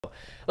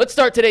Let's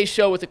start today's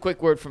show with a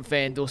quick word from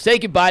FanDuel. Say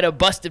goodbye to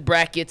busted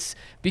brackets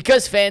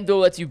because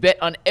FanDuel lets you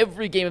bet on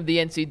every game of the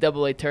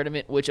NCAA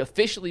tournament, which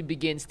officially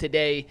begins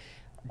today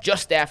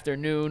just after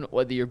noon.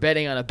 Whether you're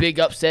betting on a big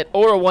upset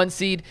or a one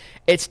seed,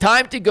 it's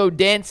time to go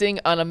dancing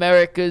on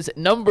America's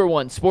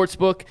 #1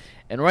 sportsbook.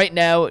 And right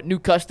now, new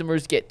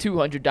customers get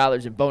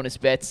 $200 in bonus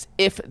bets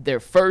if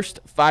their first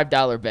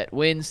 $5 bet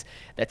wins.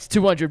 That's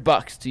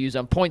 $200 to use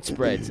on point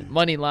spreads,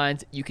 money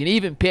lines. You can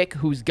even pick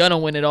who's going to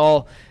win it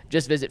all.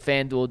 Just visit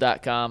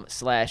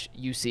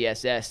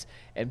FanDuel.com/UCSS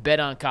and bet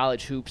on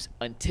college hoops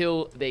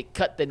until they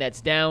cut the nets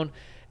down.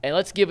 And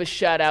let's give a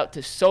shout-out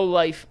to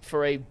SoLife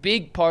for a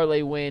big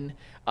parlay win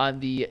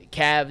on the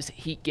Cavs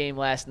Heat game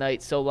last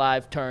night.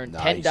 SoLive turned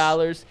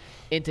 $10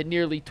 into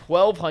nearly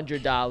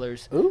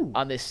 $1,200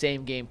 on this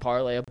same game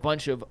parlay. A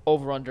bunch of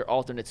over-under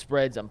alternate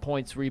spreads on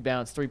points,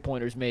 rebounds,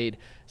 three-pointers made.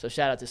 So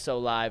shout out to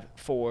SoLive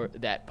for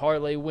that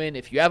parlay win.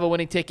 If you have a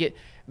winning ticket,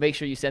 make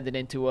sure you send it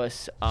in to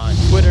us on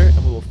Twitter,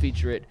 and we will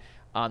feature it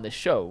on the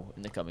show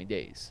in the coming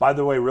days. By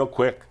the way, real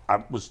quick,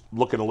 I was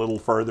looking a little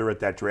further at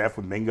that draft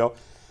with Mingo.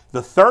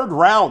 The third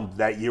round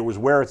that year was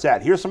where it's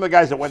at. Here's some of the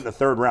guys that went in the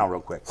third round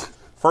real quick.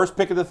 First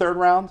pick of the third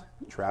round,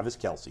 Travis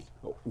Kelce.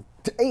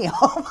 Damn.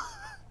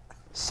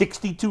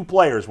 62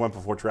 players went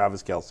before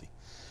Travis Kelce.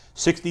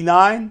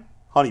 69,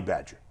 Honey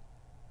Badger.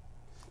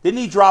 Didn't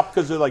he drop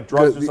because of like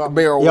drugs or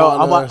something? Yo,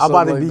 I'm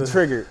about to be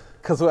triggered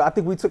because I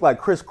think we took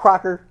like Chris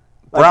Crocker.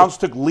 Browns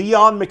took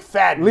Leon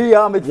McFadden.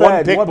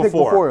 One pick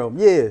before him.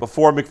 Yeah.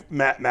 Before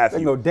Matthew.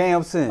 Ain't no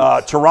damn sense.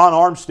 Teron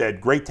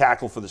Armstead, great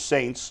tackle for the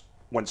Saints,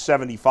 went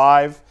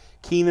 75.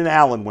 Keenan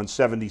Allen went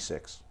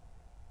 76.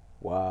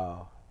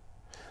 Wow.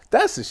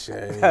 That's a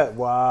shame.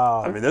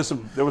 Wow. I mean,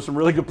 there were some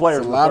really good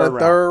players. A lot of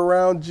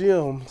third-round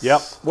gems.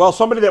 Yep. Well,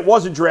 somebody that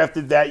wasn't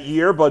drafted that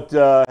year but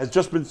has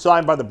just been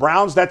signed by the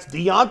Browns, that's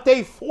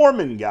D'Onta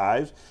Foreman,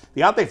 guys.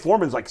 D'Onta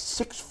Foreman's like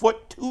 6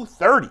 foot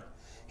 230.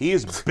 He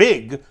is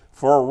big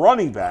for a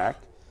running back.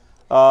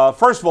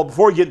 First of all,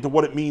 before we get into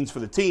what it means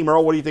for the team,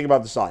 Earl, what do you think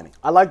about the signing?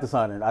 I like the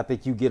signing. I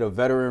think you get a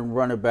veteran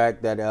running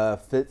back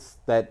that fits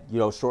that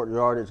short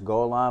yardage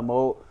goal line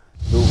mode.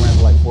 Dude ran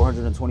for like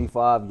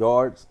 425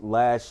 yards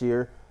last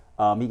year.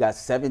 He got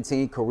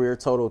 17 career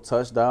total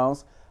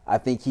touchdowns. I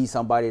think he's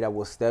somebody that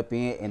will step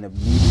in and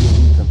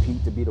immediately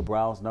compete to be the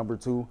Browns'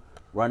 #2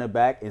 running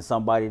back and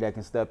somebody that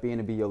can step in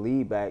and be your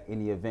lead back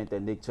in the event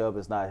that Nick Chubb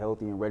is not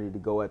healthy and ready to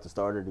go at the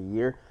start of the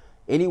year.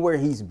 Anywhere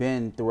he's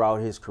been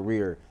throughout his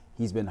career,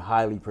 he's been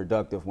highly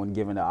productive when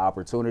given the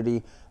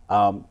opportunity.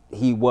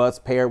 He was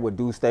paired with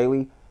Deuce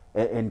Staley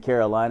in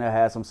Carolina,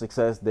 had some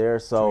success there.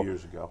 So 2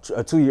 years ago.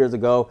 2 years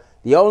ago.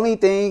 The only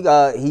thing,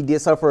 he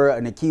did suffer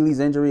an Achilles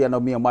injury. I know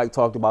me and Mike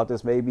talked about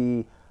this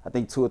maybe, I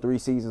think 2 or 3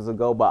 seasons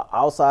ago. But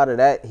outside of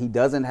that, he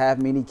doesn't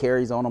have many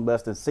carries on him,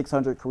 less than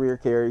 600 career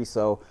carries.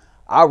 So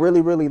I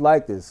really, really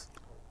like this.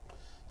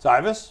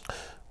 Tyvis?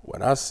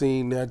 When I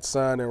seen that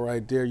signing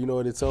right there, you know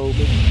what it told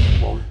me?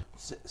 Well,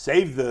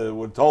 save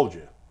what told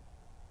you.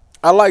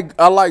 I like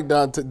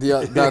D'Onta.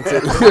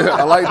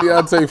 I like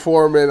D'Onta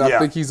Foreman. I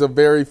think he's a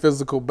very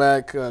physical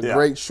back,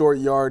 great short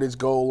yardage,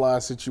 goal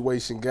line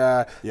situation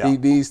guy. Yeah. He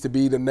needs to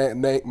be the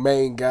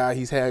main guy.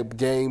 He's had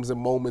games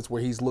and moments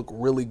where he's looked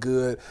really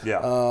good.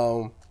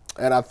 Yeah.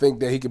 And I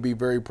think that he could be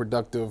very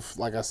productive,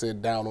 like I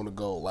said, down on the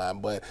goal line.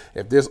 But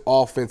if this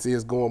offense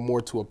is going more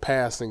to a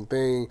passing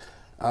thing,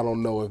 I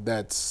don't know if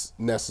that's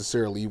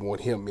necessarily you want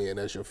him in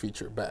as your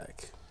featured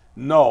back.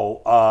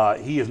 No,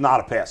 he is not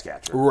a pass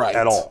catcher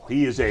at all.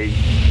 He is a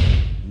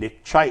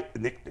Nick Chubb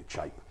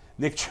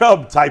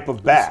type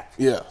of back.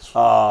 Yes.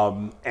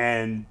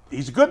 And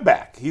he's a good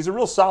back. He's a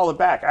real solid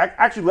back.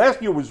 Actually,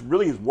 last year was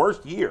really his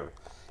worst year.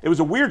 It was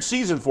a weird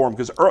season for him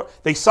because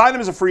they signed him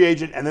as a free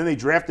agent, and then they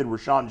drafted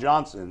Rashawn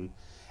Johnson,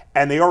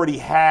 and they already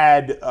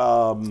had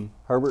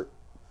Herbert.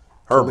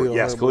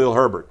 Khalil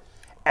Herbert.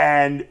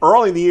 And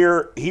early in the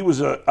year, he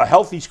was a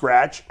healthy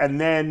scratch, and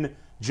then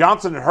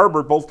Johnson and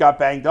Herbert both got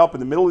banged up. In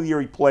the middle of the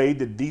year, he played,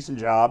 did a decent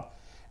job.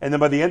 And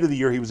then by the end of the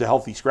year, he was a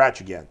healthy scratch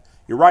again.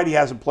 You're right, he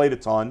hasn't played a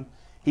ton.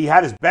 He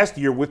had his best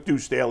year with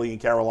Deuce Staley in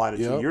Carolina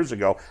 2 years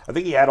ago. I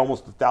think he had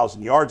almost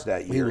 1,000 yards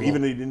that year,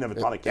 even though he didn't have a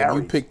ton of carries.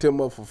 You picked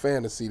him up for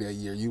fantasy that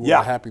year. You were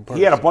a happy person.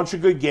 He had a bunch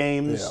of good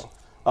games.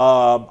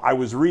 Yeah. I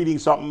was reading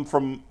something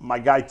from my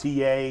guy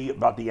TA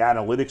about the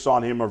analytics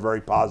on him are very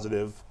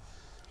positive.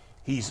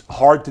 He's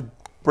hard to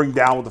bring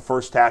down with the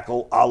first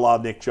tackle, a la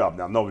Nick Chubb.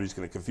 Now, nobody's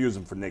going to confuse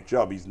him for Nick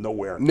Chubb. He's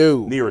nowhere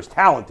near as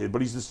talented, but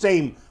he's the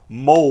same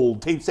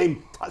mold,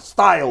 same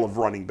style of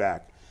running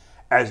back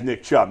as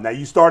Nick Chubb. Now,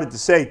 you started to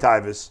say,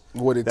 Tyvis,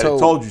 that it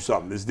told you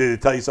something. Did it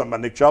tell you something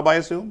about Nick Chubb, I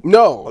assume?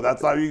 No. Well,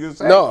 that's not what you were going to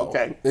say? No.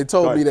 Okay. It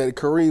told me that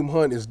Kareem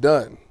Hunt is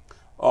done.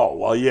 Oh,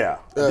 well, yeah.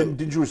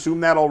 Didn't you assume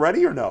that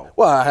already or no?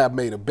 Well, I have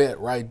made a bet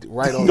right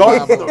on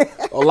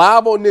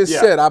live on this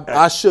set.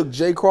 I shook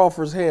Jay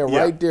Crawford's hand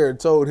right there and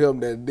told him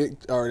that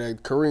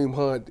that Kareem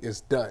Hunt is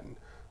done.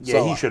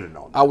 Yeah, so he should have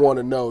known that. I want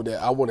to know that.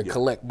 I want to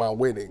collect my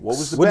winnings. What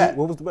was the bet?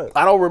 What was the bet?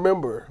 I don't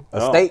remember.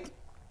 A steak?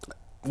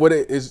 What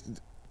it is?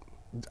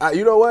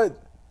 You know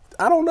what?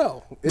 I don't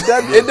know. It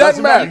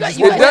doesn't matter.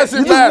 It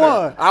doesn't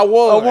matter. I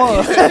won.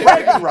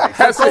 Right.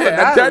 That's it.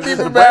 It doesn't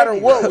even matter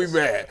what we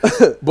mad.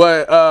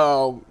 But,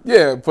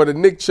 yeah, for the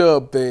Nick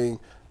Chubb thing,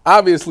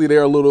 obviously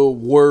they're a little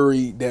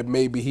worried that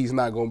maybe he's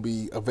not going to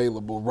be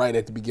available right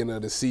at the beginning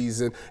of the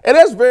season. And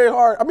that's very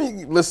hard. I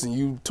mean, listen,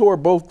 you tore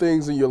both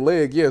things in your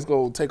leg. Yeah, it's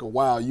going to take a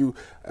while.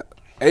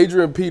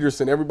 Adrian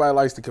Peterson, everybody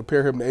likes to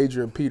compare him to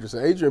Adrian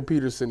Peterson. Adrian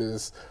Peterson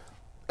is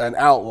an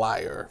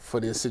outlier for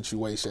this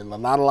situation.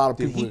 Not a lot of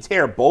people. Did he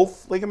tear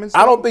both ligaments?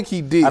 I don't think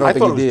he did. I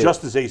thought it was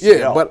just his ACL.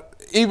 Yeah, but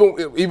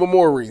even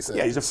more recent.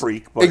 Yeah, he's a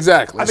freak. But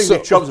exactly. I think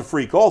Nick Chubb's a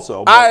freak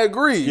also. I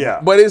agree.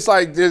 Yeah. But it's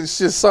like it's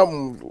just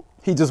something.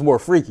 He just more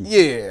freaky.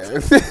 Yeah.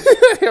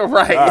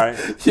 Right. All right.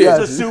 He's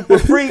a super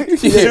freak.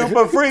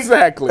 Super freak.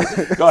 Exactly.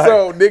 Go ahead.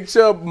 So Nick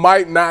Chubb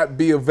might not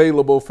be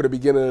available for the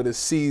beginning of the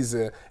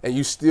season, and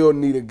you still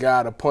need a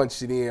guy to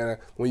punch it in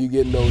when you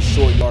get in those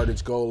short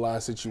yardage goal line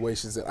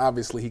situations. And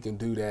obviously he can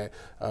do that.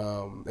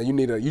 And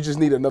you just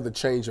need another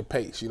change of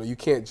pace. You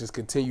can't just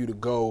continue to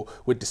go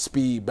with the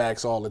speed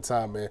backs all the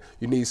time, man.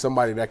 You need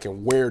somebody that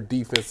can wear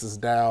defenses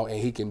down, and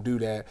he can do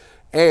that.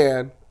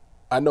 And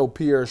I know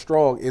Pierre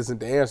Strong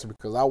isn't the answer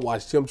because I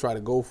watched him try to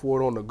go for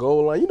it on the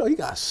goal line. He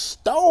got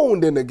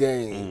stoned in the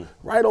game,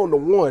 right on the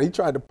one. He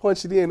tried to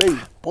punch it in. They,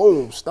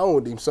 boom,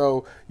 stoned him.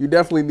 So you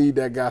definitely need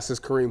that guy since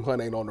Kareem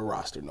Hunt ain't on the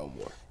roster no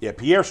more. Yeah,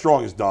 Pierre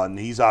Strong is done.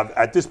 He's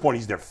at this point,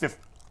 he's their 5th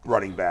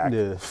running back.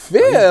 Yeah.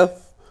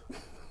 5th?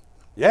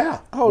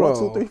 Yeah. Hold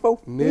on. 1, 2, 3, 4.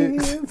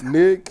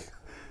 Nick,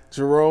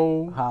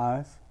 Jerome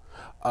Hines.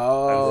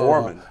 And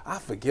Foreman. I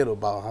forget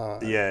about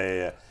Hines.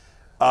 Yeah.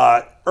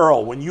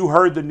 Earl, when you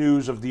heard the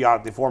news of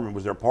D'Onta Foreman,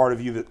 was there a part of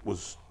you that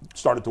was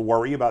started to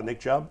worry about Nick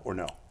Chubb or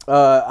no?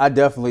 I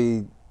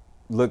definitely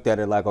looked at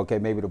it like, okay,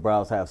 maybe the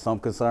Browns have some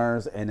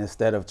concerns, and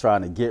instead of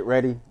trying to get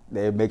ready,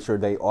 they make sure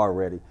they are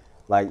ready.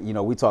 Like,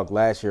 we talked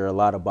last year a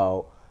lot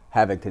about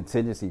having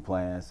contingency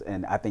plans,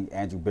 and I think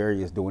Andrew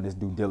Berry is doing his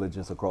due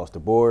diligence across the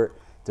board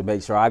to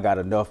make sure I got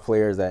enough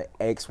players at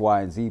X,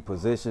 Y, and Z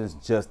positions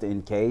just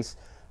in case.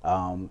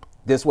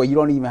 This way, you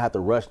don't even have to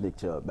rush Nick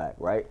Chubb back,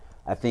 right?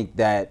 I think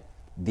that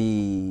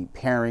the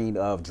pairing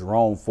of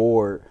Jerome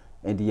Ford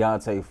and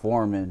D'Onta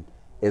Foreman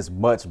is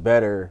much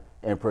better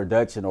in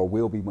production, or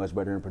will be much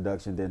better in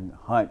production than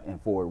Hunt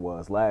and Ford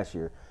was last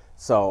year.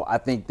 So I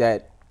think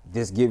that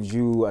this gives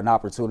you an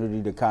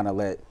opportunity to kind of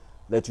let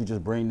you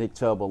just bring Nick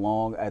Chubb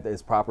along at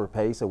its proper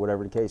pace or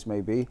whatever the case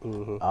may be.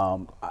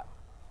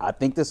 I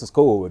think this is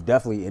cool. It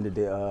definitely ended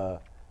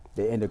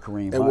the end of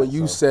Kareem Hunt. And when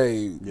you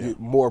say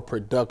more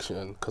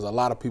production, because a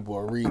lot of people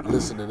are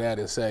listen to that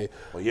and say,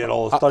 well, he had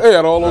all those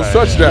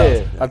touchdowns.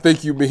 Yeah. I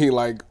think you mean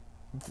like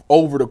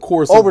over the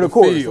course of the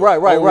field.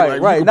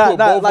 Right.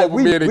 Not like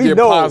we get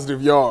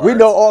positive yards. We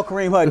know all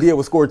Kareem Hunt did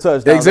was score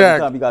touchdowns every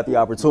time he got the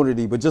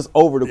opportunity, but just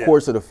over the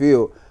course of the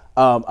field.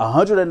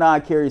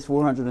 109 carries,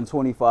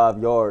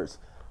 425 yards.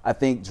 I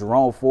think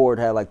Jerome Ford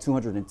had like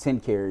 210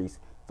 carries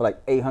for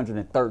like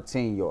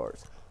 813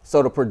 yards.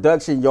 So the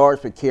production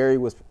yards per carry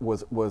was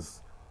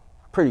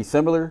pretty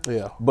similar.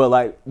 Yeah. But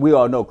like we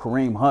all know,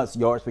 Kareem Hunt's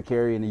yards per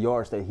carry and the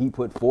yards that he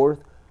put forth,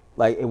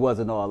 like it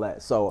wasn't all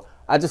that. So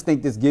I just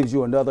think this gives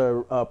you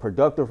another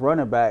productive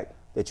running back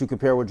that you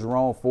compare with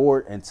Jerome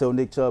Ford until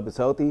Nick Chubb is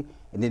healthy,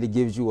 and then it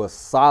gives you a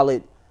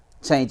solid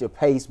change of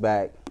pace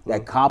back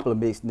that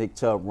complements Nick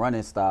Chubb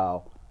running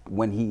style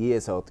when he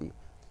is healthy.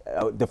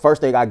 The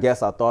first thing I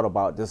guess I thought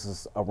about, this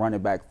is a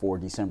running back for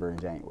December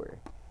and January.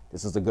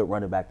 This is a good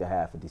running back to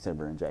have for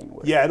December and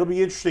January. Yeah, it'll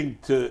be interesting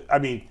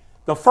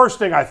the first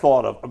thing I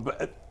thought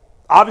of,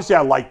 obviously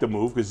I like the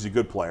move because he's a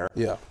good player.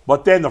 Yeah.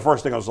 But then the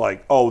first thing I was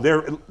like,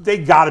 they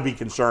got to be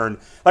concerned.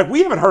 Like,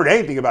 we haven't heard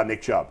anything about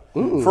Nick Chubb.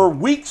 For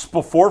weeks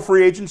before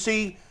free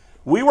agency,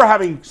 we were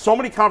having so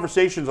many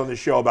conversations on this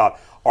show about,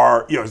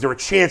 is there a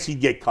chance he'd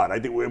get cut? I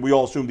think we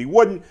all assumed he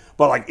wouldn't,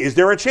 but like, is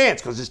there a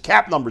chance? Because his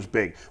cap number's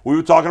big. We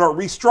were talking about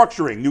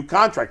restructuring, new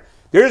contract.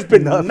 There's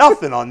been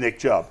nothing on Nick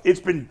Chubb.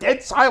 It's been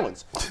dead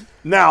silence.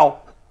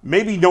 Now,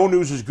 maybe no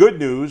news is good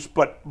news,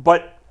 but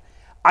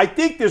I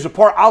think there's a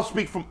part, I'll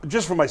speak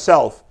just for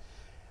myself.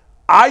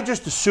 I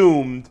just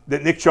assumed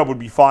that Nick Chubb would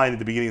be fine at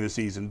the beginning of the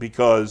season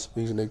because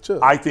he's Nick Chubb.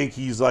 I think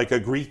he's like a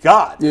Greek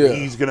god. Yeah.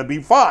 He's going to be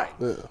fine.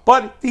 Yeah.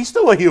 But he's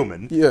still a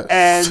human. Yeah.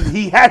 And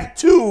he had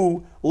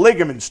 2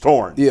 ligaments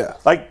torn. Yeah.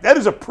 Like, that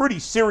is a pretty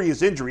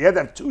serious injury. He had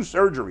to have 2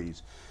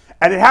 surgeries.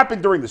 And it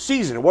happened during the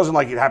season. It wasn't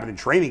like it happened in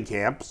training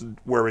camps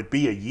where it'd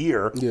be a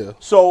year. Yeah.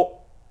 So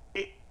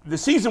the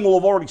season will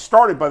have already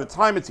started by the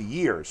time it's a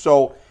year.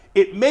 So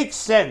it makes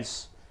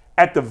sense,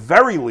 at the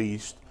very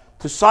least,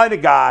 to sign a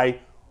guy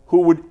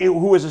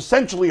who is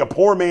essentially a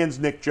poor man's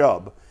Nick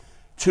Chubb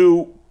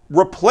to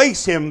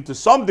replace him to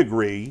some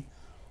degree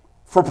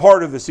for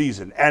part of the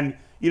season. And,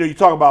 you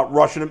talk about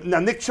rushing him. Now,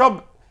 Nick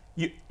Chubb,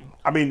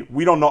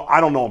 we don't know.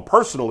 I don't know him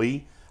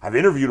personally. I've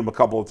interviewed him a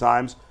couple of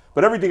times.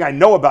 But everything I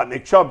know about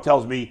Nick Chubb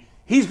tells me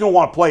he's going to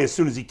want to play as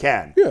soon as he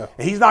can. Yeah.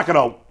 And he's not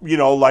going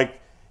to,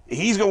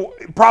 he's going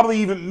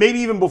to maybe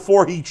even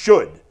before he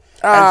should.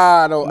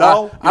 I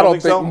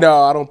don't think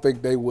no, I don't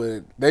think they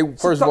would.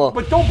 First of all,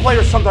 but don't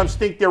players sometimes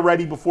think they're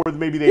ready before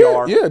maybe they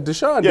are? Yeah,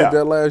 Deshaun did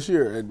that last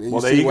year, and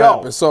well, there you go.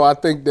 Happened. So I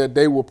think that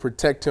they will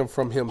protect him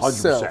from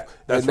himself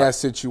in that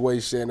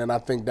situation, and I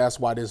think that's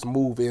why this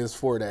move is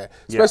for that.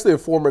 Especially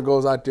if Foreman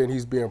goes out there and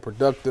he's being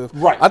productive.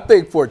 Right. I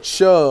think for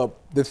Chubb,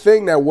 the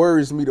thing that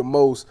worries me the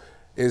most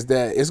is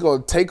that it's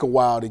going to take a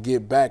while to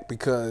get back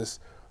because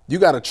you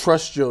got to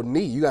trust your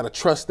knee. You got to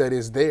trust that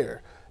it's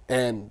there.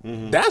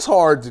 And that's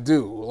hard to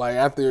do. Like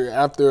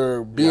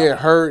after being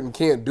hurt and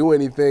can't do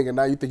anything, and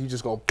now you think you're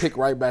just gonna pick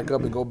right back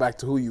up and go back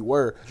to who you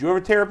were. Did you ever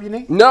tear up your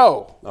knee?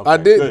 No, okay, I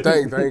didn't.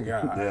 Good. Thank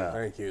God.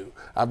 Thank you.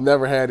 I've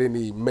never had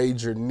any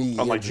major knee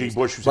Unlike injuries. G.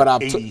 Bush, who's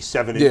had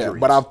 87 injuries. Yeah,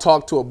 but I've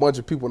talked to a bunch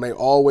of people, and they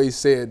always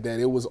said that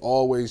it was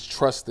always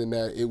trusting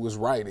that it was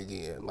right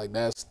again. Like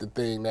that's the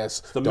thing. That's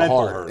the mental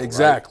hard. hurdle,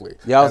 exactly.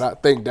 Right? Yeah, and I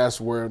think that's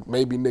where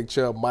maybe Nick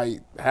Chubb might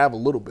have a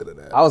little bit of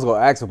that. I was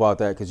gonna ask about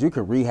that because you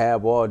can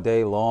rehab all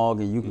day long,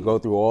 and you can go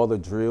through all the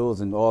drills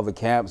and all the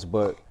camps,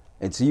 but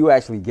until you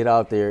actually get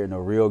out there in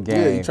a real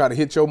game, you try to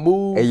hit your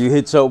move, and you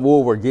hit your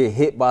move or get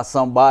hit by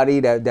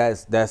somebody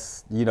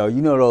that's you know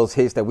those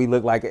hits that we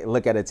look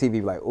at a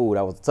TV like, oh,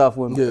 that was a tough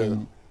one. Yeah.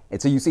 And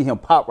until you see him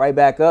pop right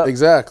back up,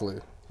 exactly.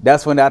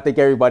 That's when I think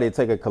everybody will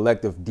take a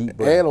collective deep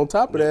breath. And on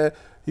top of that,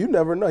 you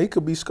never know, he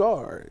could be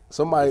scarred.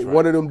 Somebody,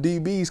 one of them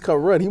DBs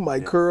come run, he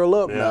might curl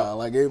up now.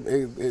 Like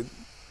it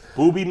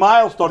Booby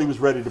Miles thought he was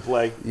ready to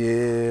play.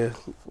 Yeah.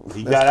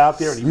 He got out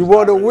there and he You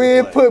want to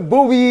win, put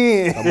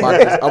Booby in.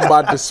 I'm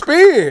about to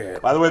spin.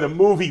 By the way, the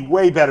movie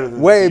way better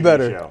than the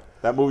TV show.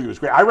 That movie was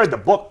great. I read the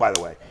book, by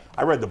the way.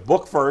 I read the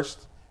book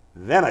first,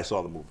 then I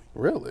saw the movie.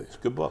 Really? It's a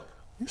good book.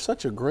 You're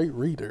such a great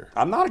reader.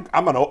 I'm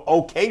an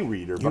okay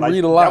reader, but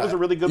read a lot. That was a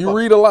really good book. You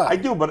read a lot. I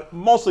do, but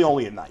mostly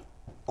only at night.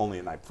 Only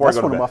at night. That's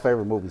one of my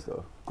favorite movies,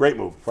 though. Great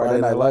movie.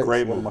 Friday Night Lights.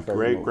 Great movie.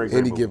 Great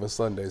Any movie. Given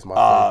Sunday is my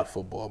favorite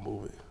football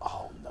movie.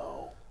 Oh, no.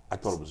 I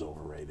thought it was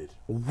overrated.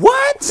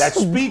 What? That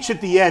speech at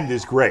the end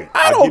is great.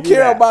 I don't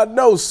care about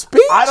no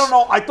speech. I don't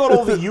know. I thought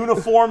all the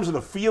uniforms and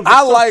the fields were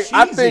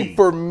I think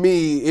for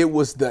me, it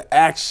was the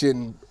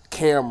action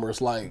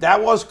cameras. Like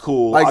that was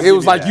cool. Like it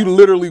was like you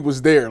literally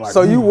was there. Like,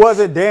 so you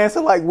wasn't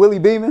dancing like Willie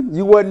Beeman?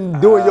 You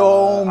wasn't doing your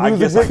own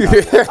music?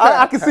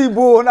 I can see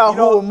booing out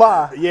Who Am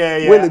I?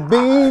 Yeah. Willie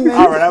Beeman.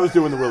 All right, I was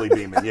doing the Willie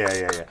Beeman.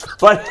 Yeah.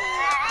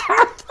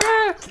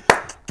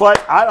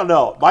 But I don't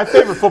know. My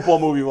favorite football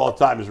movie of all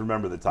time is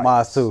Remember the Titans.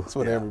 Mine too. That's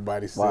what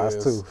everybody says.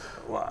 Mine too.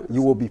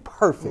 You will be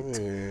perfect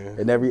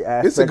in every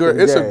aspect.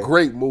 It's a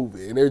great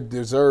movie, and it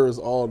deserves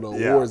all the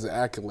awards and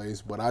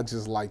accolades. But I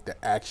just like the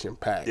action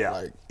pack. Yeah.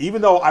 Like,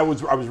 even though I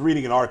was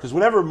reading an article, because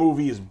whenever a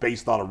movie is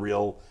based on a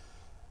real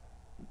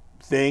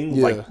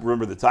thing, like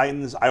Remember the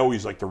Titans, I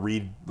always like to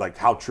read like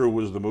how true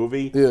was the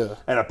movie. Yeah.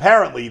 And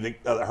apparently,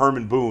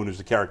 Herman Boone, who's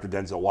the character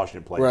Denzel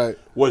Washington played,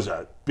 was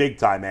a big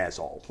time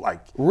asshole. Like,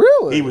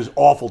 really, he was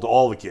awful to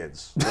all the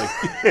kids. Like,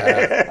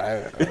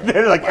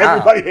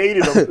 everybody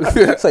hated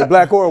him. Say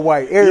black or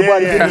white,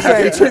 everybody get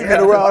the same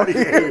treatment around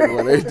here.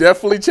 Well, they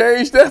definitely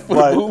changed that for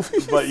the movie.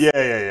 But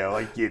yeah.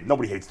 Like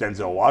nobody hates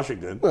Denzel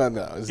Washington. Well,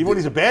 no, even when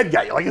he's a bad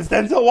guy, you're like, it's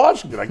Denzel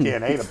Washington. I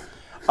can't hate him.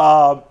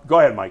 Go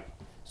ahead, Mike.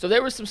 So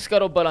there was some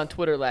scuttlebutt on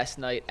Twitter last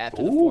night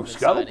after the Foreman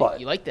signing.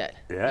 You like that?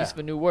 Yeah. Use of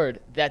a new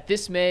word. That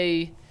this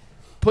may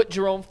put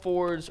Jerome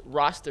Ford's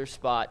roster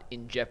spot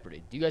in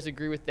jeopardy. Do you guys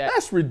agree with that?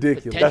 That's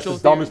ridiculous. That's the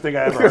dumbest thing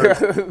I ever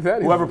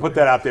heard. Whoever put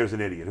that out there is an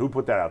idiot. Who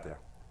put that out there?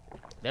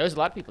 There's a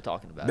lot of people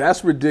talking about it.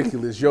 That's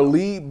ridiculous. Your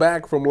lead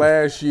back from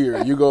last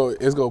year,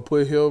 it's gonna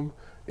put him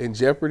in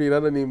jeopardy. That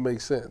doesn't even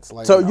make sense.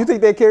 Like, so you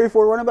think they carry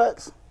 4 running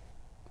backs?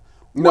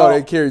 No,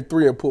 they carried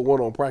 3 and put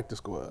 1 on practice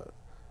squad.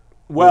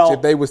 Well,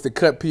 if they was to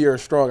cut Pierre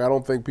Strong, I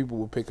don't think people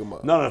would pick him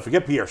up. No,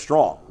 forget Pierre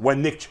Strong.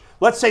 When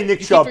let's say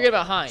Nick Chubb. Forget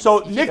about Hines. So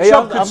Nick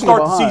Chubb could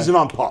start the season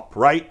on PUP,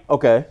 right?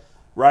 Okay.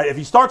 Right. If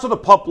he starts on the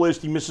PUP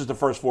list, he misses the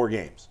first 4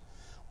 games.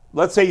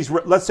 Let's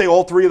say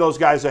all 3 of those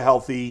guys are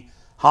healthy: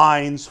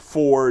 Hines,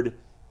 Ford,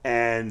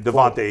 and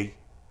D'Onta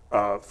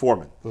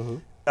Foreman.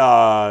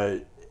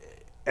 And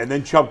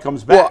then Chubb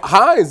comes back. Well,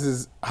 Hines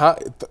is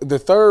the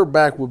third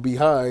back would be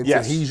Hines,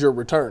 and he's your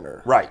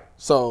returner. Right.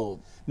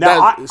 So.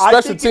 Now,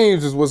 special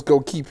teams is what's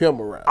going to keep him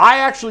around. I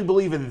actually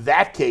believe in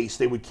that case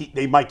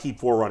they might keep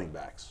 4 running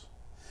backs.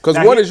 Because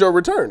one is your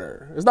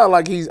returner. It's not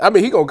like he's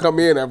going to come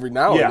in every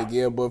now and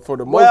again, but for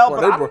the most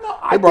part,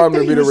 they brought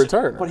him to be the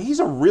returner. But he's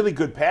a really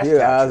good pass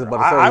catcher.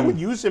 I would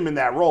use him in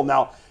that role.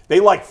 Now, they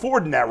like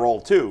Ford in that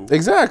role, too.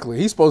 Exactly.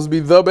 He's supposed to be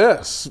the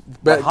best.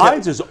 But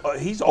Hines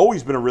he's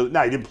always been a really –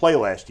 now, he didn't play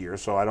last year,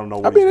 so I don't know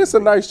what it's a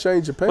nice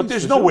change of pace. But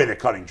there's no way they're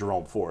cutting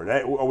Jerome Ford.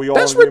 Are we all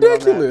That's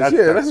ridiculous.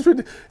 That's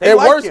ridiculous. They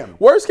like him.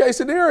 Worst case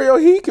scenario,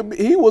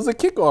 he was a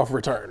kickoff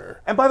returner.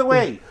 And by the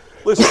way,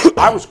 listen,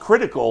 I was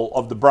critical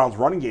of the Browns'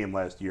 running game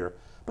last year,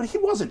 but he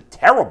wasn't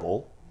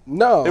terrible.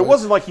 No. It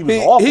wasn't like he was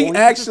awful. He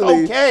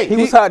actually, was okay. He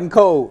was hot and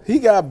cold. He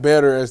got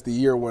better as the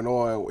year went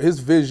on. His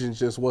vision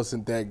just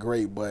wasn't that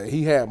great, but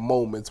he had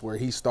moments where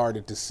he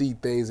started to see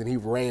things and he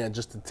ran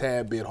just a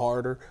tad bit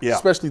harder,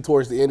 especially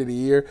towards the end of the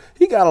year.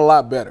 He got a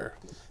lot better.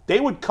 they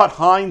would cut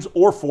Hines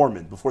or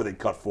Foreman before they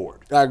cut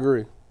Ford. I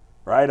agree.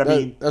 Right? I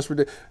mean, that's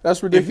ridiculous.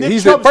 That's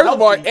ridiculous. First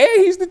of all, and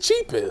he's the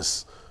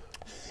cheapest.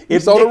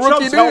 He's on a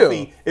rookie deal.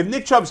 Healthy, if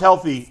Nick Chubb's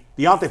healthy,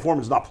 D'Onta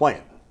Foreman's not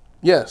playing.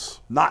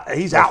 Yes.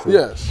 He's out.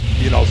 Yes.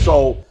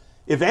 So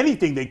if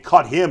anything, they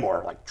cut him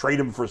or like trade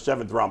him for a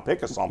 7th-round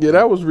pick or something. Yeah,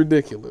 that was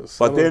ridiculous.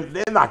 But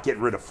they're not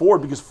getting rid of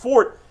Ford because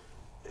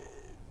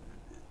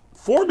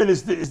Foreman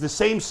is the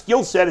same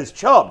skill set as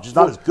Chubb, just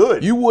not as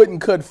good. You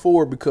wouldn't cut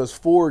Ford because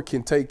Ford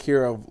can take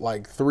care of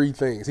like 3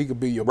 things. He could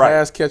be your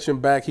pass catching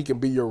back, he can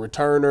be your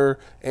returner,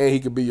 and he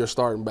can be your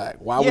starting back.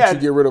 Why would you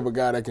get rid of a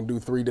guy that can do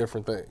 3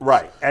 different things?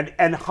 Right.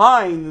 And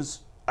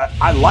Hines,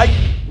 I like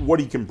what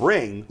he can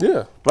bring.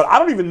 Yeah. But I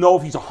don't even know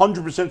if he's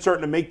 100%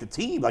 certain to make the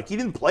team. Like, he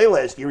didn't play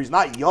last year. He's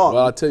not young.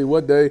 Well, I'll tell you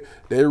what, they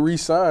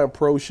re-signed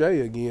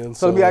Prochet again.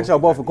 So let me ask y'all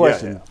both a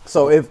question. Yeah.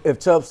 So if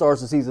Chubb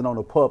starts the season on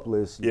the PUP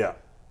list,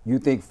 you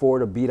think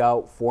Ford will beat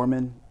out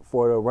Foreman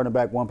for the running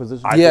back 1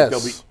 position? I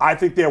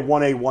think they're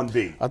 1A,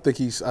 1B.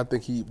 I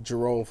think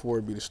Jerome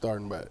Ford be the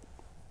starting back.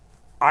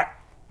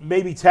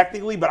 Maybe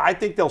technically, but I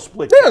think they'll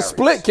split carries. They'll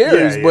split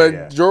carries,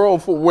 but Jerome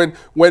Ford,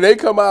 when they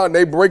come out and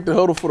they break the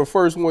huddle for the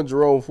first one,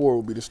 Jerome Ford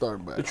will be the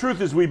starting back. The truth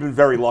is we've been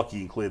very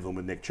lucky in Cleveland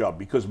with Nick Chubb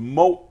because it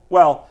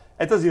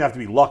doesn't even have to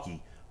be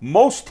lucky.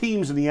 Most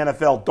teams in the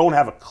NFL don't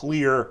have a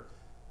clear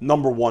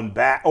number 1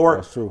 back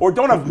or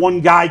don't have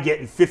one guy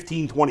getting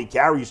 15, 20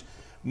 carries.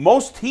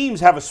 Most teams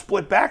have a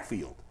split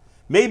backfield.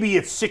 Maybe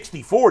it's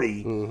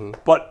 60-40,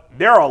 but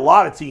there are a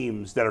lot of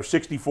teams that are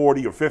 60-40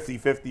 or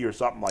 50-50 or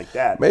something like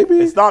that. Maybe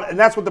it's not, and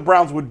that's what the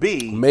Browns would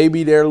be.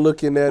 Maybe they're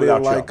looking at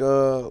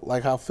it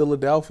like how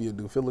Philadelphia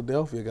do.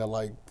 Philadelphia got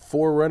like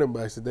 4 running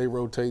backs that they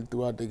rotate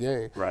throughout the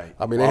game. Right.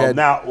 I mean,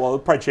 it'll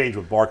probably change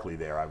with Barkley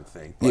there, I would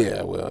think. But.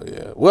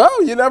 Yeah.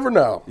 Well, you never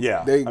know.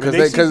 Yeah. They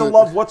seem to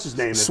love what's his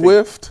name?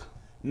 Swift.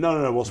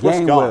 No. Well,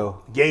 Swift's gone.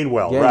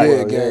 Gainwell, right?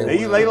 Yeah,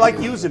 Gainwell. They like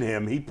using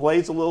him. He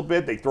plays a little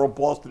bit. They throw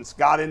Boston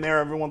Scott in there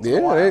every once in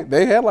a while. Yeah,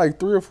 they had like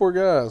 3 or 4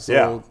 guys. So.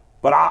 Yeah,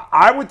 but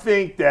I would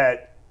think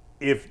that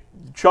if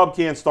Chubb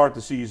can't start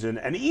the season,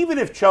 and even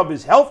if Chubb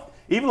is healthy,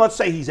 even let's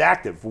say he's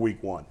active for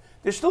week 1,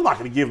 they're still not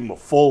going to give him a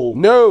full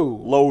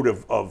load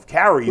of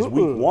carries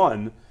week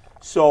 1.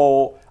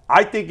 So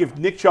I think if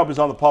Nick Chubb is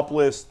on the PUP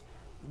list,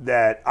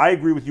 that I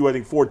agree with you. I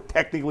think Ford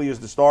technically is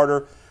the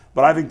starter.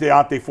 But I think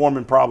D'Onta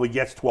Foreman probably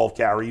gets 12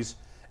 carries,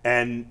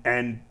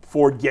 and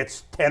Ford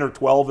gets 10 or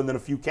 12, and then a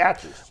few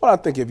catches. Well, I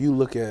think if you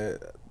look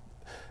at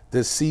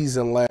the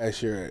season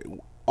last year,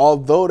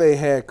 although they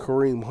had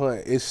Kareem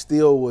Hunt, it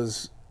still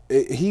was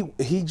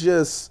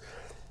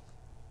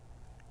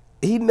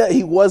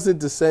he wasn't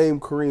the same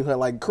Kareem Hunt.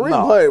 Like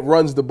Kareem Hunt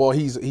runs the ball.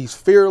 He's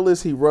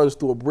fearless. He runs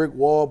through a brick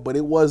wall, but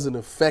it wasn't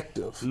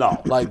effective.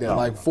 Like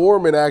that.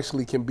 Foreman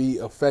actually can be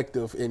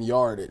effective in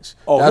yardage.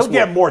 Oh, he'll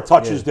get more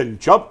touches than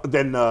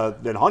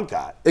Hunt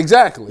got.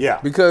 Exactly. Yeah.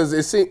 Because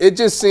it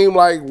just seemed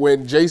like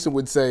when Jason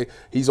would say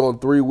he's on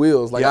 3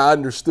 wheels, like I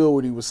understood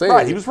what he was saying.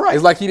 Right, he was right.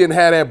 It's like he didn't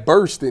have that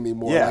burst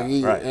anymore. Yeah,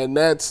 right. And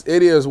it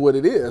is what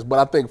it is. But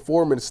I think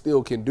Foreman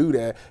still can do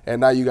that.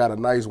 And now you got a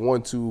nice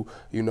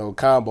 1-2,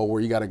 combo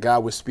where you got a guy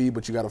with speed,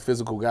 but you got a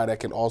physical guy that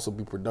can also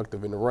be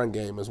productive in the run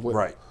game as well.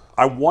 Right.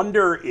 I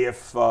wonder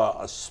if,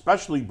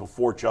 especially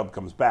before Chubb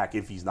comes back,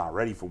 if he's not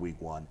ready for week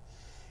 1,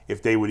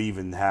 if they would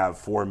even have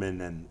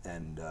Foreman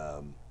and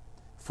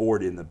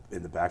Ford in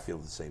the backfield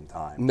at the same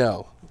time.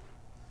 No.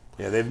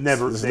 Yeah, they've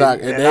never. If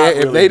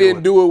they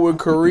didn't do it with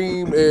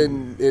Kareem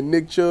and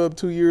Nick Chubb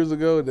 2 years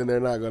ago, then they're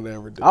not going to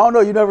ever do it. I don't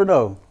know. You never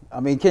know. I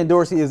mean, Ken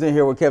Dorsey is in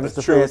here with Kevin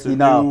Stefanski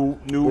now.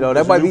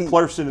 That might be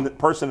person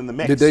in the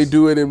mix. Did they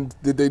do it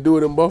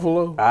in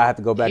Buffalo? I have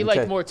to go back. He and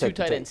liked more 2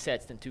 tight end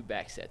sets than 2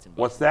 back sets. In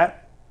Buffalo. What's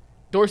that?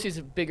 Dorsey's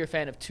a bigger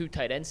fan of 2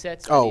 tight end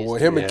sets. Oh, well,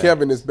 him and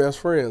Kevin is best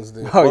friends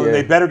then. Well,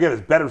 they better get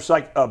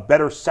a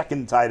better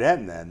second tight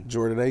end then.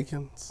 Jordan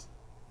Akins.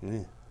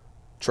 Yeah.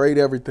 Trade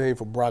everything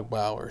for Brock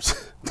Bowers.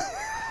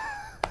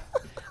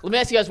 Let me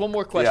ask you guys one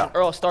more question.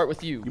 Earl, I'll start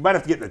with you. You might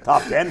have to get in the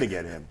top 10 to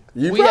get him.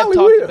 We have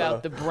talked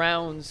about the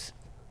Browns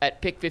at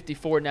pick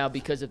 54 now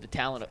because of the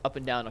talent up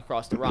and down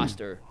across the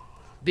roster,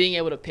 being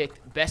able to pick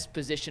best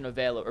position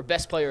available or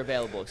best player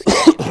available,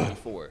 excuse me, at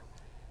 54.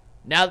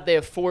 Now that they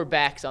have 4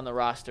 backs on the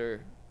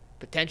roster,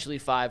 potentially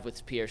 5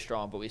 with Pierre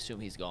Strong, but we assume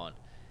he's gone.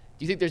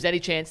 Do you think there's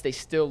any chance they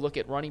still look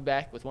at running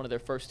back with one of their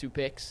first 2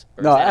 picks?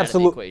 Or no,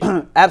 absolutely,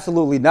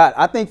 absolutely not.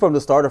 I think from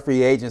the start of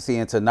free agency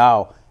into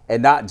now,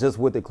 and not just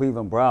with the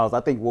Cleveland Browns, I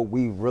think what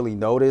we really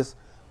noticed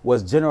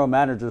was general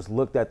managers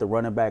looked at the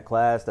running back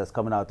class that's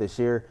coming out this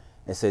year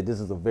and said this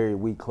is a very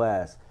weak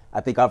class.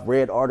 I think I've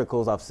read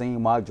articles, I've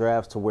seen mock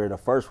drafts to where the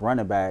first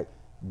running back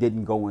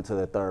didn't go into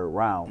the 3rd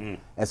round.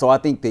 And so I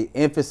think the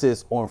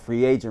emphasis on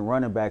free agent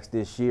running backs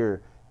this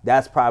year,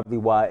 that's probably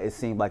why it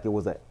seemed like it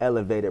was an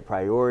elevated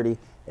priority,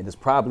 and it's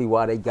probably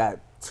why they got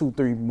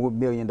 $2-3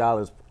 million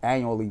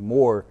annually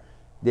more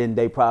than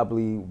they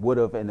probably would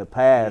have in the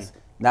past,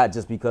 not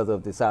just because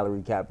of the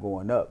salary cap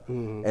going up.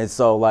 And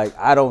so, like,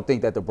 I don't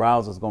think that the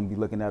Browns is going to be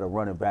looking at a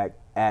running back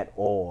at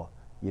all.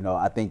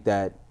 I think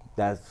that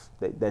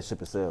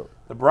ship is sailed.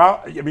 The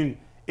Browns, I mean,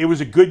 it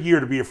was a good year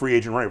to be a free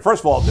agent running.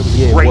 First of all,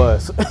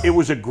 it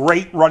was a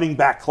great running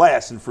back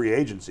class in free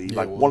agency,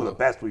 like one of the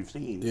best we've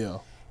seen. Yeah.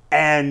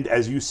 And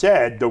as you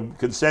said, the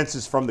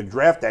consensus from the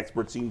draft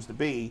experts seems to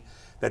be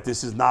that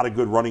this is not a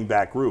good running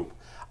back group.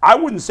 I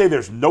wouldn't say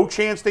there's no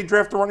chance they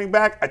draft a running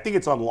back. I think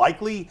it's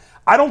unlikely.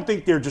 I don't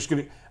think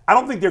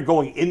they're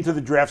going into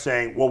the draft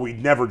saying, well,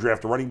 we'd never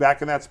draft a running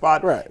back in that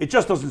spot. Right. It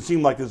just doesn't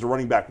seem like there's a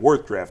running back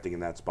worth drafting in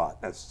that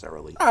spot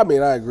necessarily. I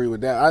mean, I agree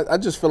with that. I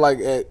just feel like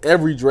at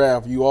every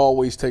draft, you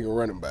always take a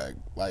running back.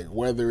 Like,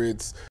 whether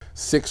it's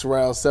 6th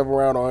round, 7th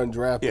round, or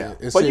undrafted.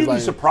 Yeah. But you'd be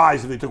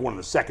surprised if they took one in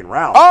the 2nd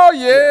round. Oh,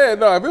 yeah.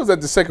 No, if it was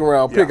at the 2nd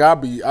round pick,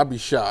 I'd be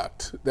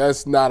shocked.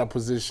 That's not a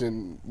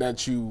position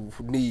that you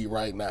need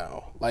right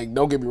now. Like,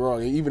 don't get me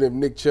wrong. Even if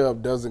Nick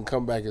Chubb doesn't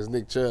come back as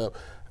Nick Chubb,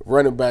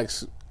 running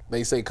backs,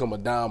 they say, come a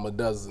dime a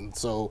dozen.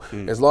 So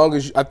as long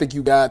as I think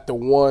you got the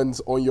ones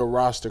on your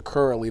roster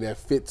currently that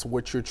fits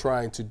what you're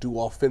trying to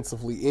do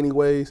offensively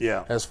anyways,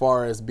 as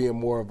far as being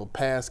more of a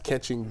pass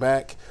catching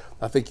back,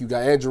 I think you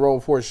got, and Jerome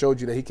Ford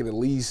showed you that he can at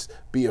least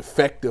be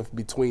effective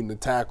between the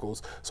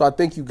tackles. So I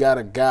think you got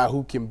a guy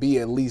who can be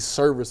at least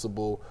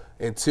serviceable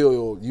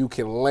until you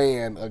can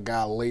land a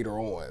guy later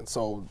on.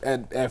 So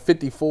at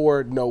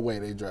 54, no way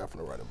they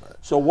drafting a running back.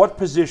 So what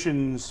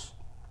positions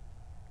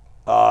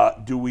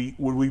would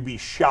we be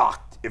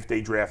shocked if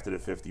they drafted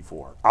at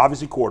 54?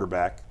 Obviously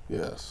quarterback.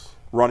 Yes.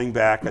 Running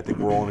back, I think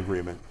we're all in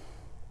agreement.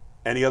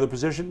 Any other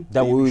position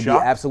that we would be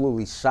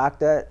absolutely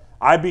shocked at?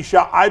 I'd be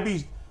shocked. I'd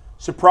be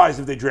surprised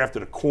if they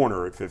drafted a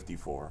corner at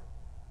 54.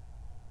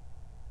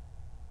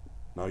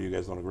 No, you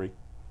guys don't agree?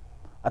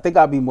 I think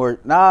I'd be more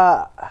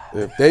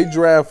If they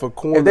draft a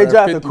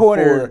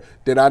corner,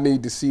 then I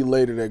need to see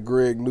later that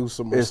Greg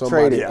Newsome or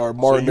somebody or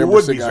Martin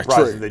Emerson got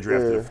traded. If they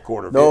drafted a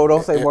corner. No,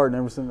 don't say Martin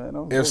Emerson,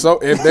 man.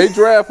 If they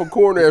draft a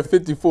corner at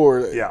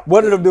 54,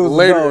 one of them dudes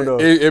later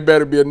it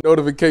better be a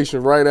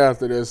notification right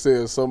after that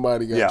says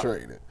somebody got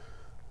traded.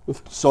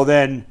 So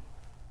then,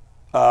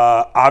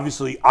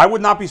 obviously, I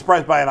would not be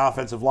surprised by an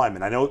offensive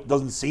lineman. I know it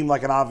doesn't seem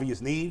like an obvious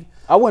need.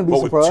 I wouldn't be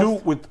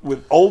surprised.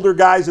 With older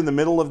guys in the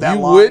middle of that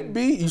line. You would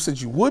be? You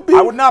said you would be?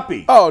 I would not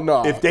be. Oh,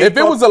 no. If it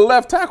was a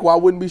left tackle, I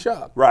wouldn't be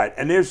shocked. Right.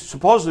 And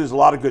supposedly there's a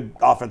lot of good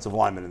offensive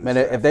linemen in this.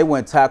 Man, if they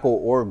went tackle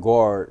or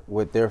guard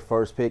with their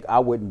first pick, I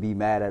wouldn't be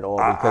mad at all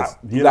because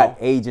you got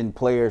aging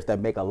players that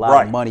make a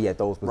lot of money at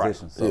those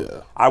positions. Right.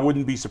 So. I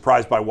wouldn't be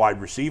surprised by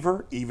wide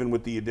receiver, even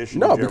with the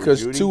addition of Jerry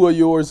because Jeudy. 2 of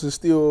yours is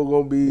still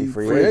going to be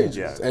free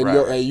agents.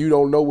 Yeah, and you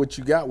don't know what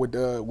you got with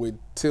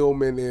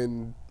Tillman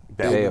and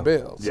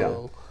Bell.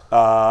 So.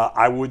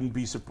 I wouldn't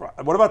be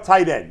surprised. What about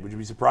tight end? Would you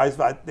be surprised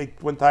if they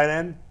went tight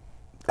end?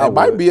 It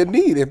might be a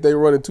need if they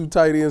run 2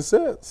 tight end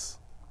sets.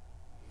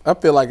 I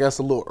feel like that's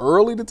a little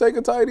early to take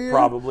a tight end.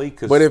 Probably.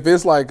 But if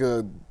it's like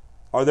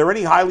are there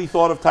any highly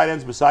thought of tight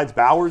ends besides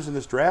Bowers in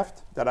this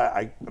draft that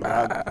I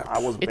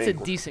wasn't It's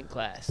paying a decent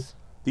class.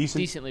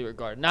 Decently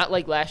regarded. Not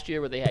like last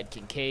year where they had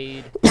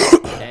Kincaid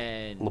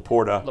and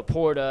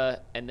Laporta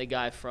and the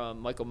guy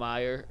from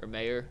Mayer.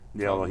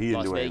 Yeah, well, he didn't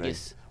Las do anything.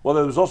 Vegas. Well,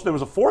 there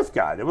was a 4th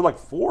guy. There were like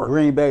 4.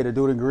 Green Bay, the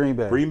dude in Green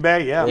Bay. Green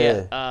Bay,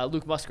 yeah.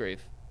 Luke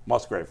Musgrave.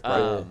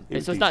 Right.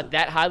 And so it's not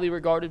that highly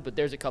regarded, but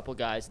there's a couple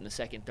guys in the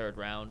 2nd, 3rd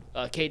round.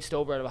 Cade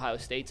Stover out of Ohio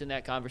State's in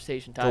that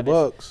conversation. Go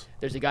Bucks.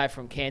 There's a guy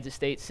from Kansas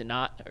State,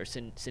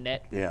 Sinet.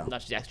 Yeah. I'm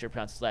not exactly sure to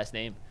pronounce his last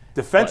name.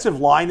 Defensive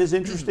line is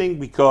interesting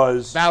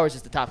because Bowers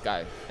is the top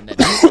guy. And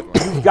then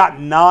you've got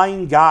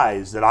 9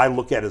 guys that I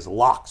look at as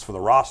locks for the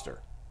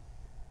roster.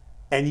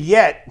 And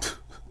yet,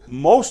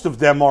 most of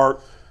them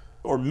are,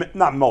 or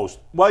not most,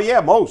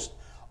 most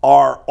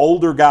are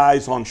older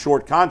guys on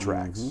short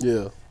contracts.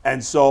 Yeah.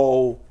 And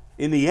so,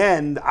 in the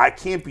end, I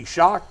can't be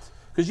shocked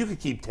because you could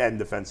keep 10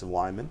 defensive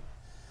linemen.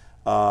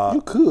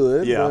 You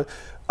could. Yeah.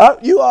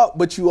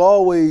 But you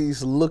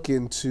always look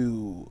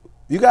into.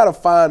 You got to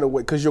find a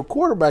way because your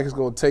quarterback is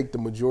going to take the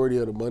majority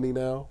of the money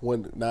now.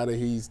 Now that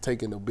he's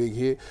taking a big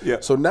hit.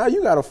 Yeah. So now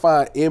you got to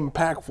find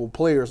impactful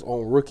players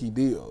on rookie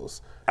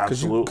deals.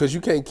 Absolutely. Because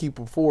you can't keep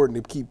affording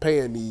to keep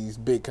paying these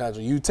big contracts.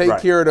 You take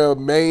care of the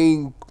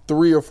main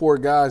 3 or 4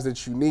 guys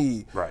that you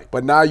need. Right.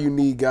 But now you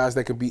need guys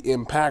that can be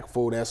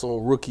impactful that's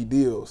on rookie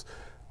deals.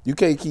 You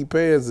can't keep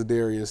paying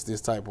Zadarius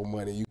this type of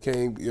money. You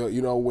can't,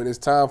 when it's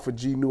time for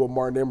Geno or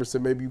Martin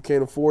Emerson, maybe you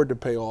can't afford to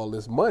pay all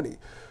this money.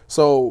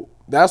 So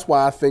that's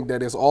why I think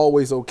that it's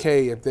always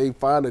okay if they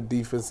find a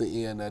defensive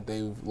end that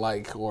they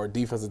like or a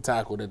defensive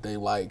tackle that they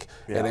like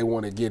and they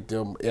want to get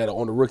them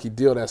on a rookie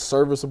deal that's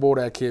serviceable,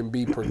 that can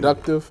be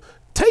productive.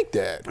 Take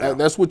that. Yeah.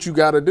 That's what you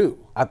got to do.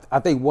 I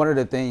think one of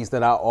the things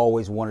that I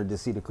always wanted to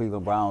see the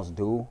Cleveland Browns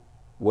do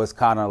was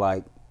kind of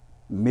like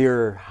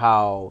mirror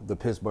how the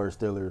Pittsburgh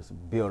Steelers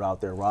build out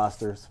their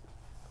rosters.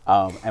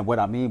 And what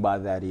I mean by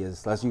that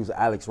is, let's use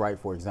Alex Wright,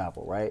 for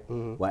example, right?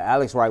 Mm-hmm. When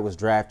Alex Wright was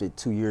drafted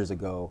 2 years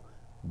ago,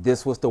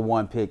 this was the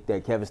one pick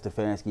that Kevin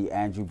Stefanski,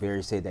 Andrew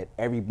Berry said that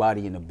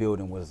everybody in the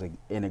building was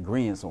in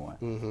agreement on.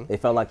 Mm-hmm. They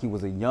felt like he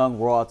was a young,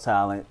 raw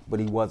talent, but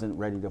he wasn't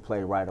ready to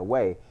play right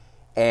away.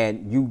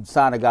 And you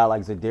sign a guy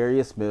like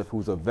Zadarius Smith,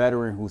 who's a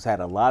veteran, who's had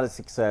a lot of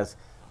success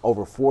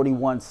over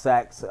 41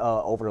 sacks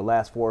over the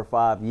last 4 or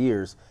 5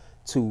 years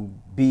to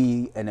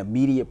be an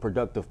immediate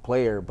productive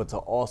player, but to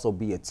also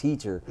be a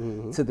teacher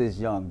to this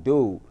young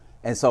dude.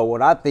 And so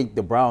what I think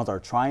the Browns are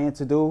trying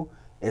to do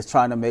is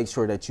trying to make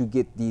sure that you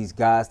get these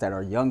guys that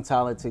are young,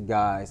 talented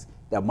guys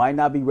that might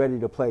not be ready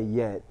to play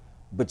yet,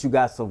 but you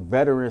got some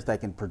veterans that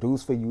can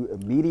produce for you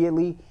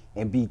immediately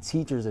and be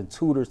teachers and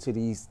tutors to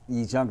these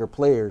younger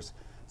players,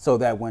 so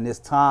that when it's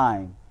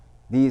time,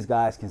 these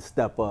guys can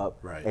step up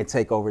and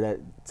take over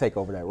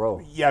that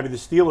role. Yeah, I mean, the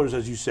Steelers,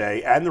 as you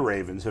say, and the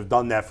Ravens have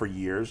done that for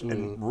years.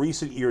 In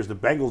recent years, the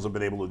Bengals have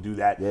been able to do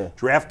that. Yeah.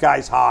 Draft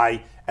guys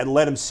high and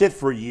let them sit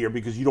for a year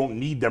because you don't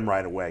need them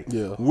right away.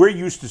 Yeah. We're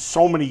used to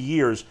so many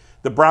years,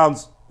 the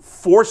Browns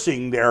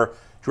forcing their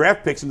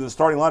draft picks into the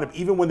starting lineup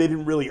even when they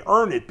didn't really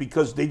earn it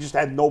because they just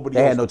had nobody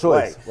else to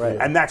play. Right.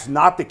 And that's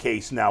not the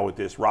case now with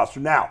this roster.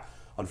 Now,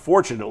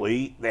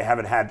 unfortunately, they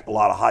haven't had a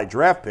lot of high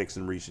draft picks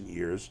in recent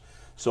years.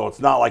 So it's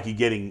not like you're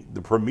getting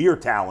the premier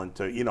talent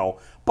to,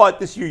 but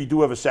this year you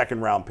do have a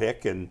second-round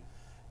pick, and,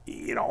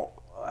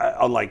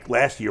 unlike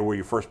last year where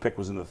your first pick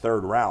was in the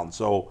third round.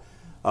 So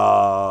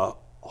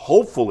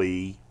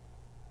hopefully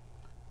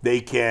they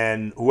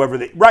can,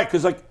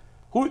 because,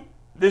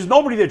 there's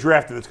nobody they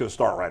drafted that's going to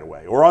start right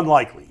away, or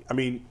unlikely. I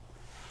mean,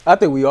 I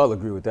think we all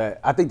agree with that.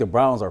 I think the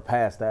Browns are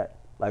past that.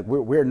 Like,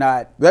 we're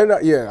not. They're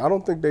not, I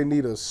don't think they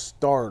need a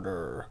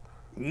starter.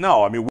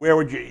 No, I mean, where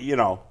would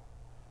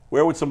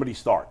where would somebody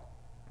start?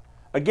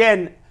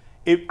 Again,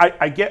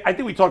 I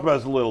think we talked about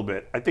this a little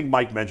bit. I think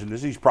Mike mentioned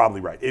this. He's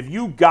probably right. If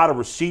you got a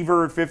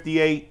receiver at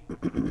 58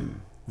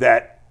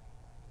 that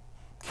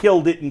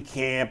killed it in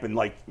camp, and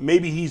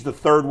maybe he's the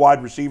third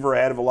wide receiver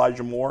ahead of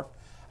Elijah Moore,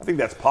 I think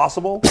that's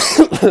possible.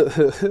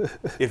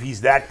 If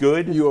he's that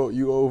good.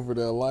 You over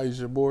the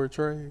Elijah Moore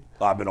train?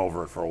 I've been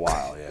over it for a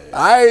while. Yeah.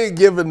 I ain't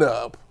giving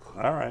up.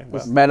 All right.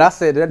 Well. Man, I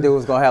said that dude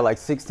was going to have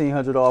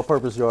 1,600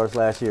 all-purpose yards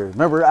last year.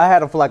 Remember, I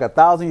had him for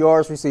 1,000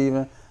 yards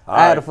receiving.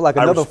 I had him for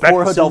another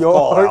 400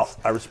 yards.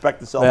 I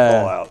respect the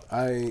self-call out.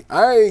 I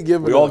ain't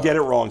giving up. We all get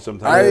it wrong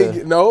sometimes. I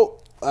ain't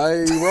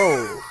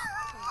wrong.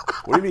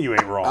 What do you mean you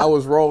ain't wrong? I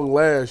was wrong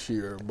last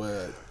year,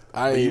 but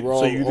I ain't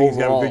wrong. So you think he's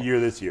going to have a good year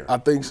this year? I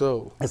think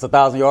so. It's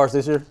 1,000 yards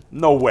this year?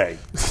 No way.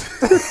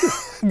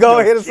 Go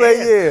ahead and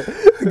say yeah.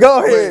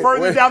 Go ahead.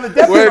 Further down the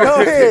depth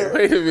Go ahead.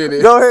 Wait a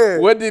minute. Go ahead.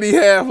 What did he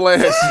have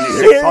last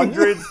year?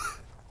 600?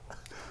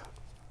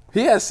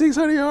 He had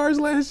 600 yards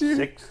last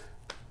year?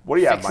 What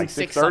do you have, Mike?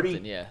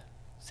 630? Yeah.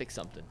 6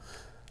 something.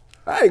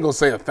 I ain't going to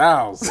say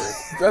 1,000.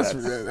 That's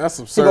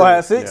absurd. He going to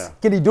have 6? Yeah.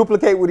 Can he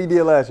duplicate what he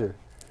did last year?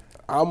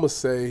 I'm going to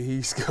say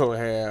he's going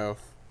to have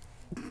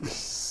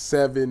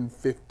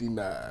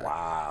 759.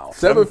 Wow.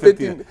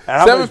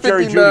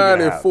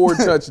 759 and 4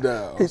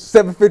 touchdowns.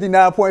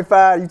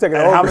 759.5. You taking it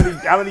over?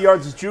 How many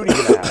yards is Judy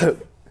going to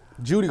have?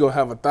 Judy going to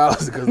have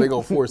 1,000 because they're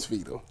going to force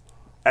feed him.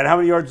 And how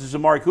many yards is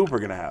Amari Cooper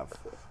going to have?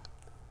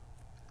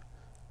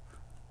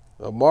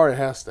 Amari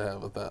has to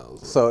have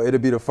 1,000. So it'll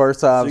be the first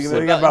time. So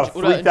they got about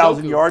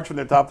 3,000 yards from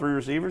their top 3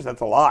 receivers.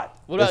 That's a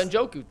lot. What about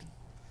Njoku?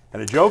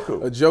 And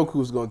Njoku.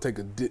 Njoku's going to take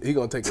a dip. He's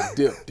going to take a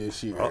dip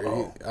this year. I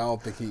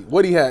don't think he.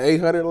 What he had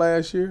 800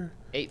 last year.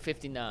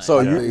 859. So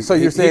you're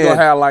saying he gonna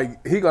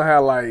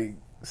have like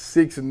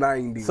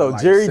 690. So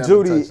Jerry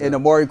Jeudy and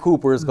Amari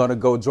Cooper is gonna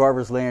go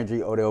Jarvis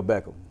Landry, Odell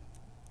Beckham.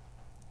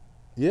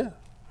 Yeah.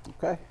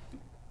 Okay.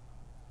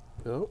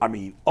 Yep. I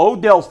mean,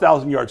 Odell's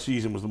 1,000-yard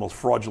season was the most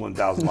fraudulent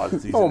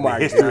 1,000-yard season in the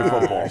history of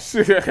football.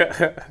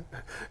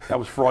 That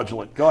was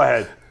fraudulent. Go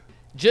ahead.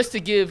 Just to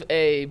give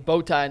a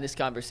bow tie in this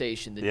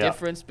conversation, the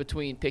difference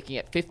between picking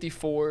at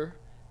 54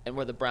 and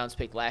where the Browns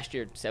picked last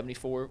year,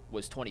 74,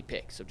 was 20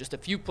 picks. So just a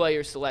few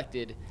players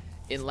selected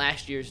in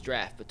last year's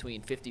draft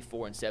between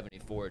 54 and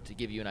 74 to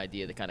give you an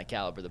idea of the kind of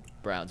caliber the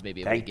Browns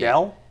maybe able to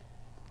get.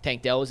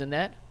 Tank Dell was in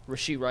that.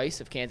 Rashee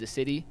Rice of Kansas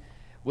City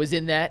was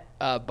in that.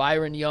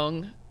 Byron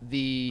Young,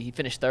 he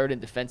finished third in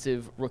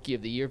Defensive Rookie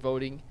of the Year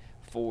voting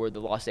for the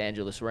Los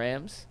Angeles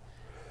Rams.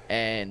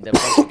 And a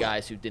bunch of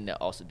guys who didn't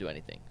also do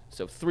anything.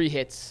 So 3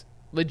 hits,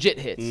 legit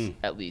hits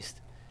at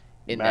least.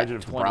 Imagine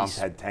if the Browns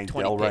had Tank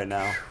Dell right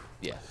now.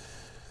 Yeah.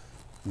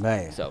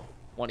 Man. So,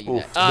 want to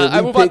use that.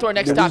 I move on to our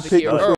next topic here.